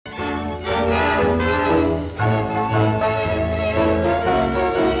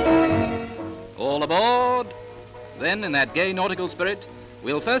then, in that gay nautical spirit,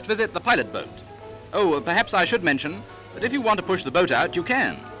 we'll first visit the pilot boat. Oh, perhaps I should mention that if you want to push the boat out, you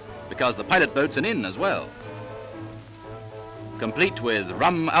can, because the pilot boat's an inn as well, complete with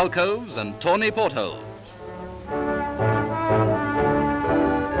rum alcoves and tawny portholes.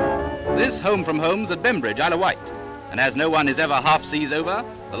 This home from home's at Bembridge, Isle of Wight, and as no one is ever half seas over,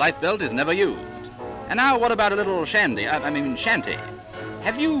 the lifebelt is never used. And now what about a little shanty?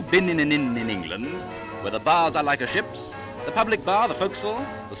 Have you been in an inn in England where the bars are like a ship's? The public bar, the forecastle,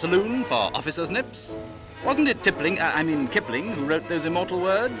 the saloon for officers' nips? Wasn't it Kipling who wrote those immortal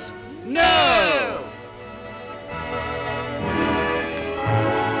words? No!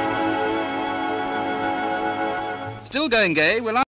 Still going gay, will I?